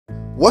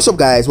What's up,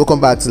 guys?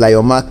 Welcome back to Like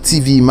Your Mark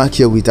TV. Mark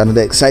here with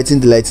another exciting,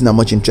 delighting and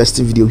much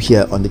interesting video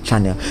here on the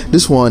channel.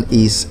 This one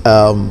is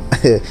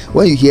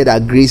when you hear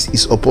that grace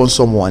is upon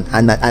someone,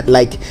 and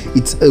like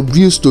it's a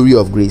real story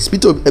of grace.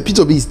 Peter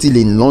Obi is still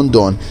in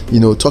London,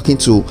 you know, talking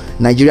to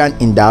Nigerian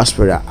in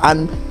diaspora,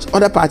 and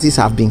other parties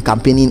have been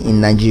campaigning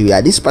in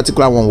Nigeria. This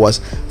particular one was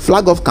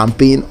flag off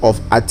campaign of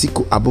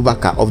Atiku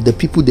Abubakar of the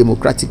People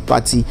Democratic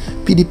Party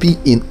 (PDP)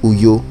 in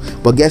Uyo.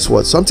 But guess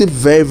what? Something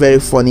very, very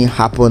funny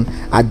happened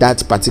at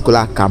that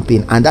particular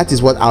campaign, and that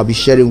is what I'll be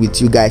sharing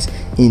with you guys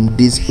in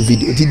this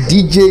video. The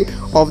DJ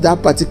of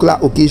that particular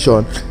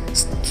occasion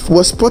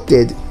was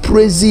spotted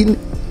praising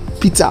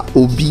Peter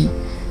Obi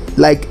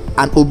like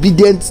an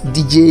obedient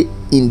DJ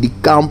in the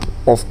camp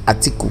of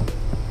Atiku,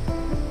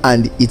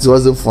 and it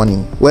wasn't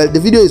funny. Well, the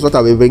video is what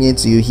I'll be bringing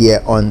to you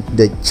here on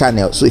the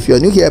channel. So if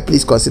you're new here,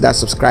 please consider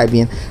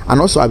subscribing,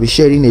 and also I'll be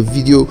sharing a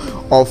video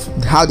of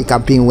how the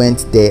campaign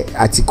went, the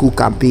Atiku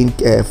campaign,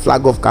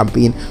 flag off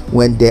campaign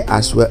went there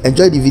as well.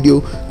 Enjoy the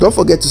video. Don't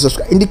forget to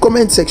subscribe. In the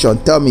comment section,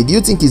 tell me, do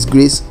you think it's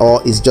grace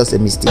or it's just a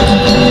mistake?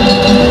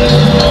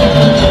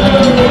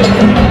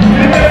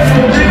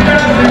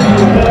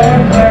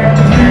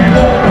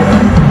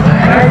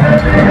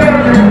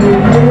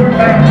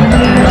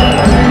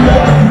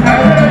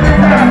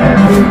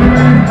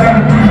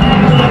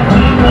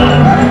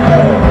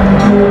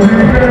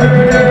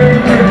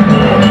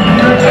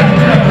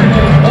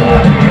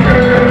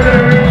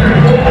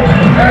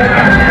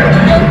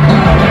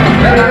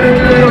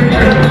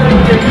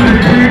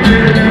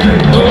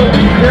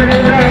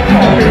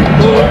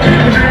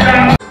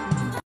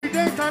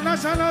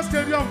 International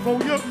Stadium for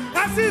you.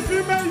 I see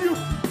female you.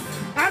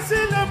 I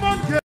see lemon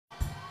cake.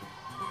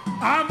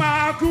 I'm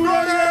a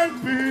good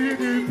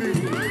PDP.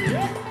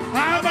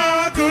 I'm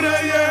a good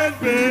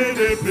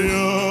PDP.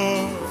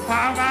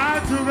 I'm a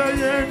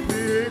good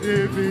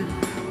PDP.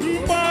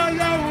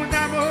 Moya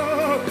unamo.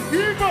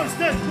 Imo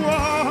state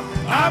war.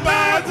 I'm a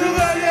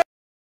good.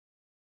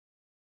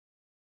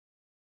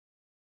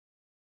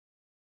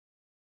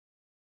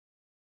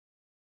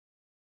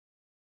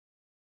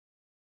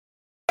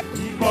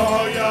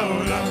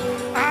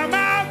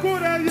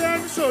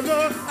 Amakureyen solo,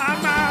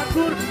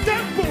 amakur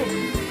tempo.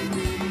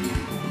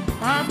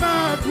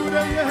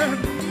 Amakureyen,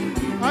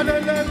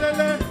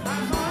 alelelele.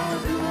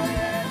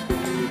 Amakureyen,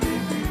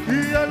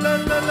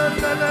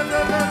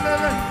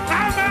 yalelelelelelelele.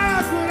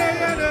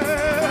 Amakureyen,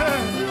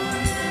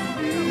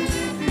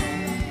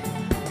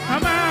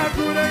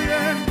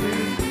 amakureyen.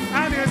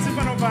 Ani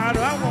esipano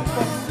baro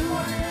awonko.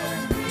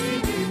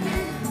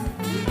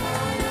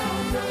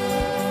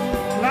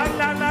 La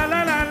la la la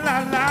la la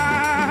la.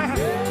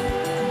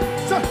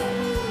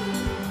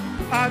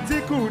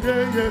 Atiku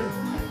deye,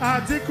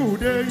 Atiku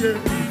deye,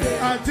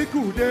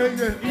 Atiku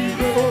deye,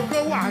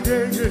 Okonkwo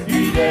deye,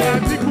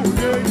 Atiku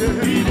deye,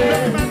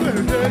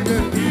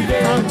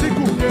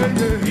 Atiku deye, Atiku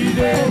deye,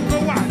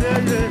 Okonkwo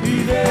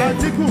deye,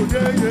 Atiku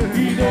deye,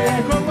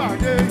 Okonkwo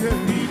deye,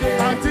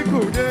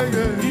 Atiku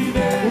deye,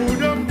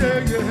 Udom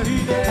deye,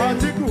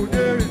 Atiku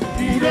deye,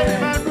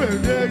 Udom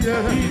deye,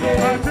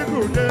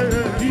 Atiku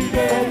deye,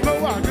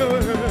 Okonkwo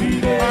deye,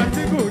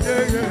 Atiku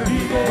deye,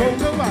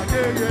 Okonkwo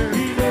deye,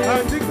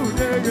 Atiku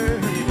deye,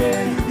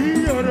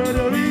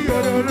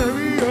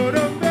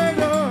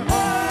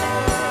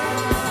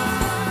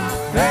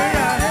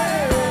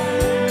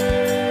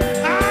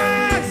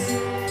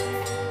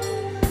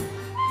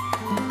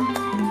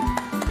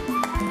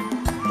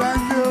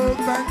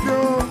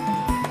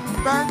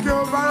 Thank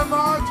you very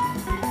much.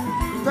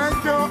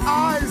 Thank you,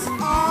 eyes.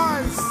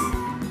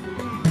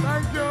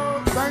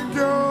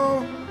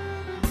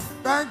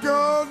 Thank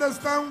you,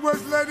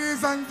 distinguished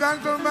ladies and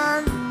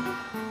gentlemen.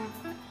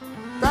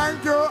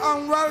 Thank you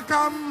and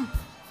welcome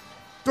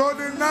to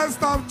the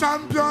nest of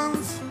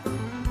champions.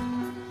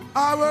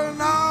 I will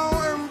now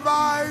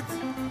invite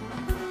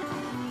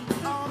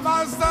our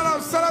master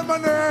of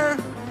ceremony,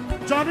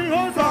 Johnny,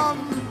 hold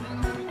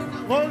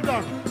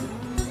on.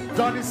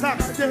 Johnny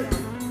Sachs.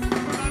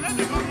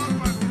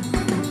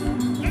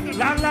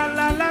 La la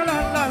la la la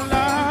la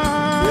la.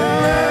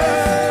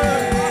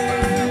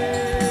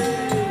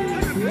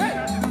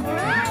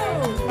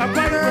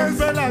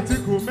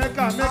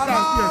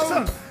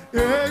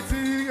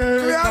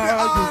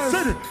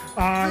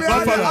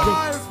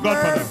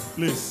 Godfather,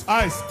 please.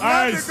 Eyes.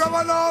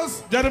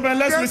 Gentlemen,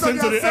 let's listen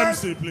to the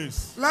MC,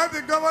 please. Let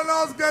the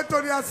governors get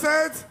to their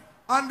seats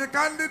and the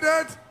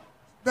candidate,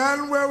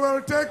 then we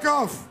will take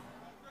off.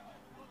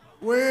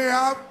 We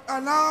have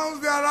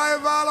announced the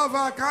arrival of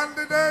our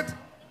candidate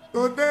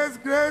to this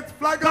great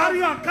flag.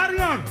 Carry on.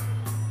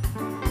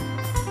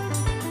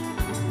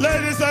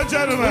 Ladies and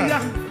gentlemen.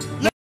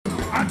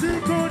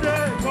 Atiku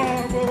de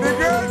Congo. The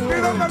great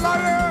Peter Obi.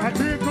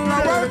 Atiku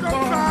de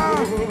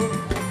Congo.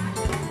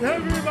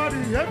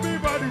 Everybody,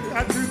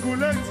 Atiku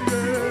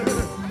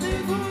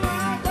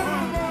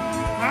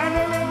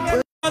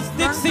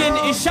Dixon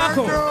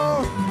Ishako.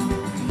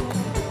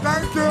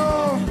 Thank you.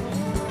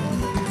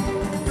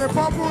 The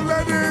purple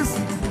ladies.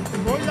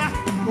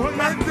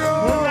 Thank you.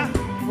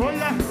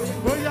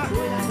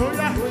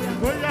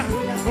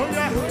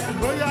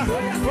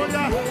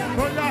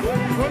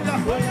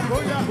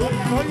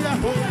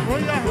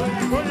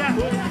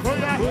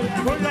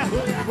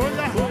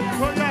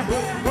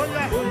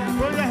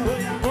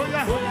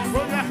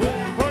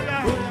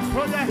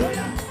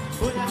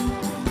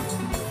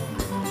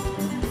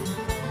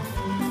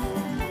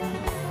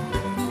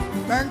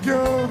 Thank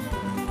you.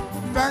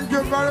 Thank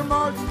you very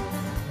much.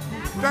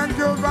 Thank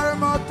you very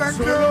much. Thank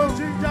you.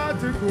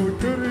 Thank you.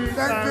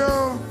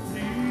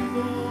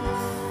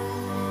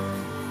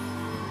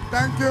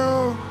 Thank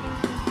you.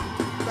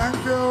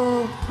 Thank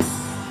you.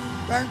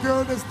 Thank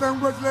you,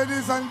 distinguished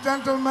ladies and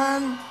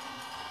gentlemen.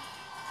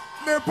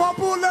 The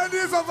purple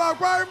ladies of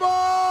Akwa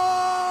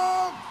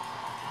Ibom.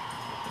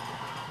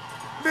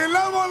 The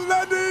 11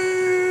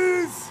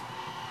 ladies.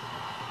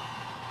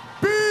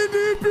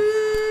 PDP.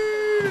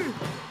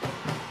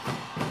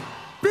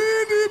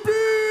 PDP.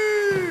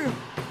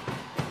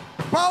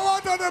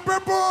 Power to the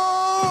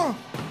people.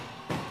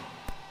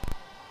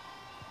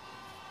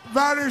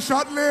 Very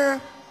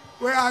shortly,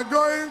 we are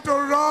going to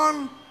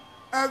run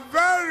a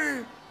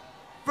very,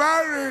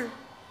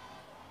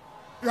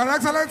 Your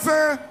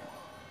Excellency,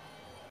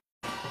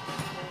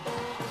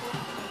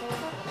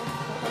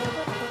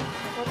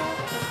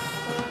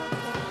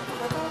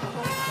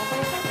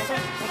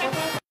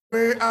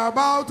 we are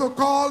about to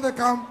call the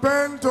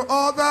campaign to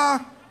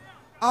order.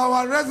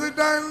 Our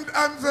resident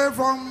MC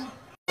from...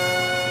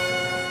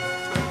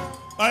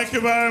 Thank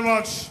you very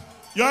much.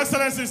 Your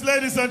Excellencies,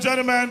 ladies and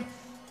gentlemen,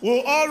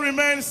 we'll all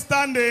remain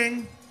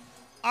standing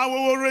and we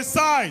will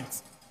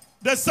recite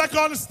the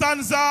second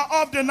stanza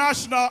of the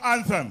national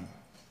anthem,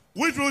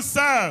 which will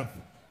serve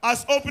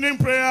as opening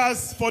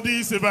prayers for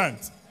this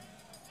event.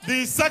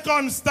 The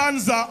second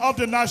stanza of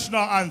the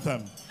national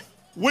anthem,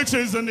 which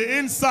is in the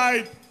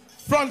inside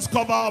front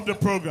cover of the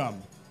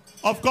program,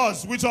 of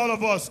course, which all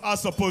of us are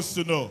supposed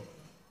to know.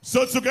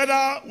 So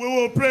together we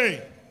will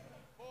pray.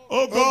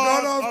 O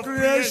God of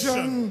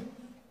creation,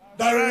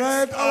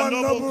 direct our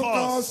noble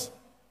cause,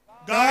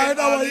 guide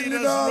our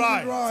leaders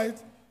right,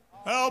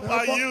 help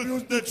our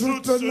youth the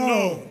truth to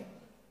know,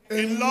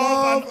 in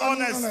love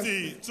and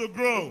honesty to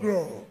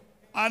grow,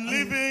 and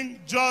living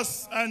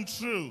just and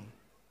true,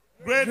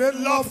 great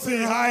lofty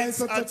heights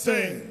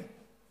attain,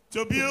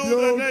 to build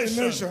a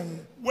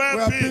nation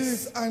where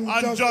peace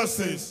and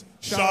justice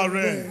shall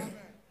reign.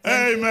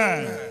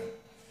 Amen.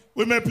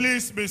 We may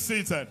please be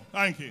seated.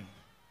 Thank you.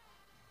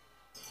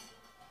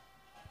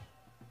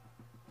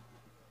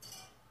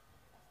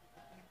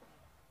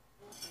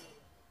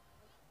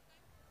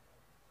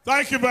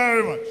 Thank you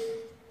very much.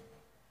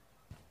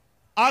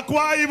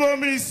 Akwa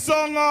Ibom is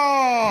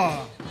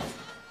songo.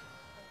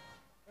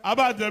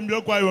 About them,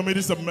 Akwa Ibom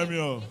is some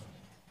memio.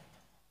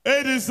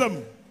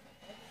 Edism.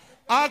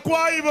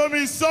 Akwa Ibom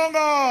is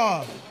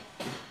songo.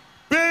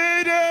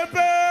 PDP.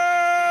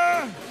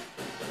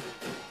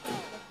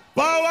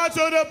 Power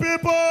to the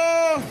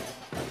people.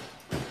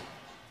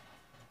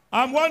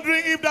 I'm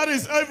wondering if that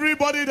is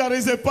everybody that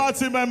is a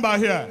party member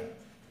here.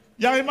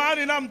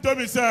 Yaimani nam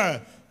Toby sir.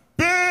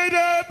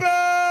 PDP.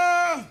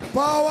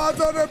 Power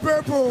to the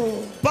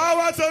people.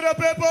 Power to the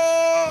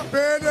people.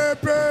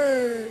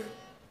 PDP.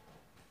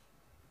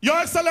 Your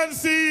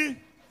Excellency,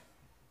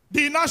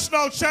 the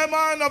National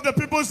Chairman of the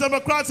People's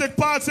Democratic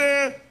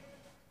Party,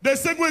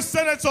 distinguished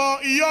Senator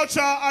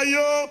Iyocha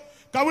Ayo,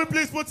 can we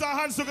please put our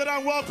hands together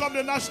and welcome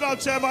the National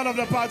Chairman of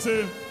the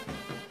party?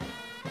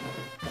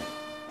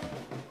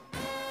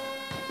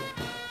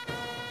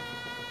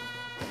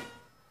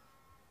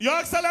 Your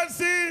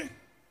Excellency,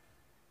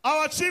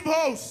 our chief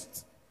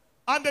host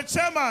and the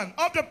chairman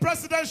of the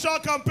Presidential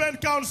Campaign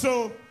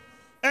Council,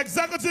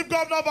 Executive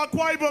Governor of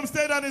Akwa Ibom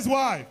State and his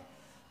wife,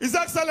 His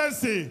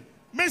Excellency,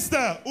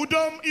 Mr.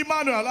 Udom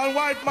Emmanuel and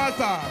wife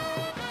Martha.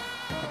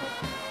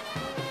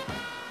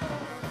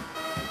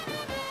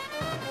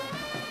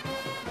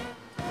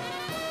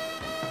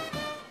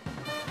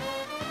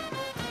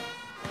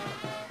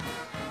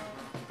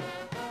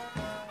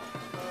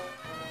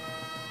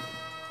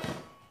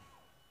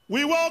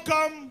 We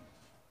welcome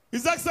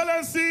His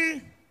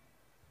Excellency,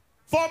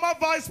 former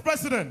Vice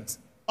President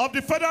of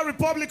the Federal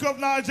Republic of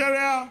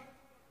Nigeria,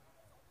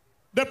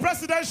 the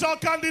presidential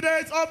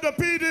candidate of the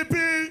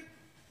PDP,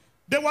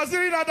 the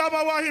Waziri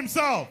Adamawa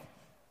himself,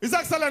 His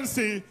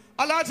Excellency,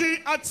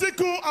 Alhaji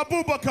Atiku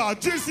Abubakar,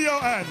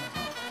 GCON.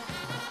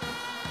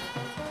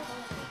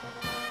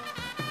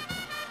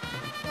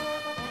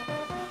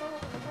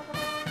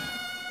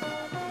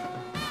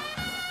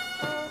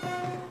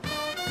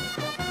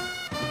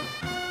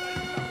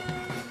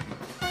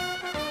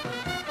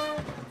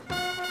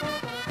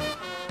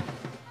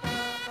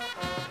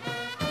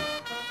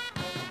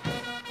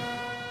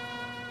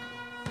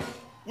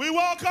 We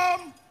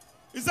welcome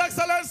His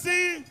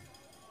Excellency,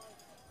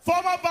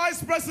 former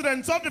Vice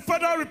President of the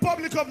Federal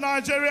Republic of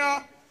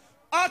Nigeria,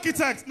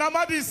 Architect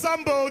Namadi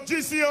Sambo,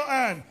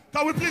 GCON.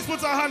 Can we please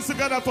put our hands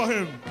together for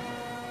him?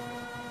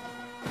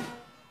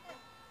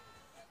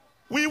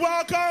 We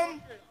welcome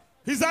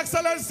His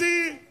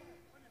Excellency,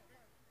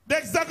 the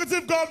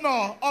Executive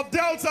Governor of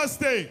Delta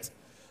State,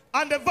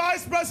 and the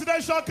vice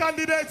presidential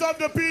candidate of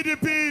the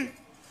PDP,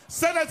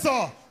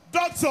 Senator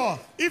Dr.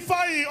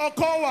 Ifeanyi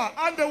Okonkwo,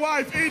 and the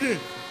wife,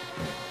 Edith.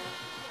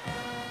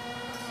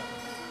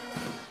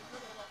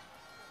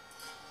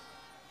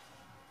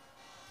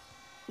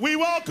 We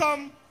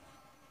welcome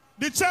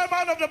the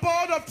chairman of the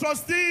Board of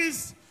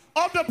Trustees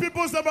of the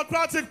People's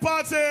Democratic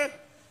Party,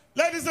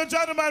 ladies and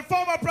gentlemen,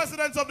 former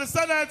president of the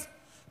Senate,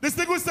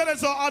 distinguished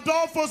Senator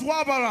Adolphus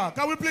Wabara.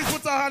 Can we please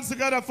put our hands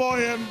together for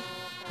him?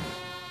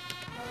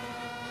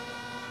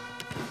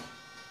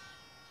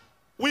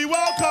 We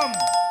welcome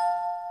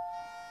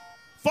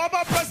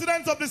former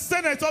president of the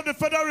Senate of the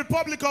Federal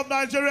Republic of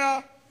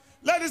Nigeria,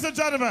 ladies and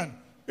gentlemen,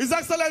 His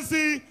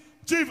Excellency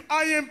Chief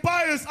Ayim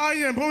Pius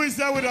Ayim, who is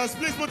here with us.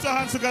 Please put your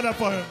hands together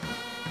for him.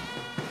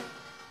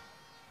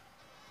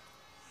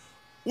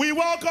 We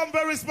welcome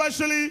very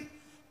specially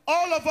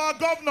all of our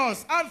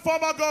governors and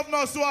former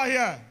governors who are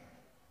here.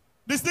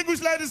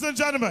 Distinguished ladies and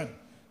gentlemen,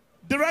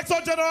 Director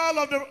General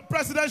of the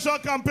Presidential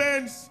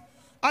Campaigns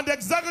and the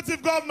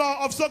Executive Governor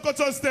of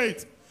Sokoto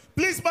State.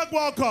 Please make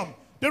welcome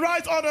the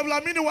Right Honorable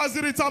Aminu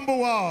Waziri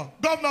Tambuwal,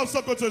 Governor of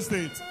Sokoto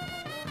State.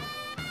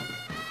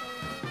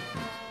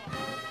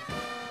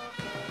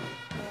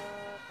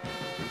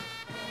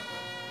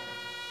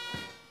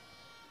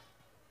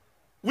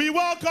 We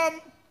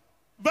welcome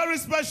very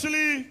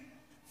specially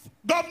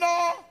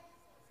Governor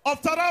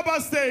of Taraba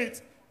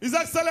State, His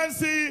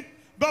Excellency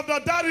Governor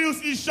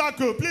Darius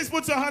Ishaku. Please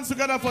put your hands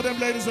together for them,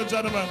 ladies and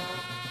gentlemen.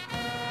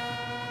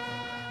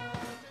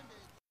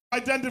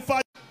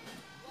 Identify.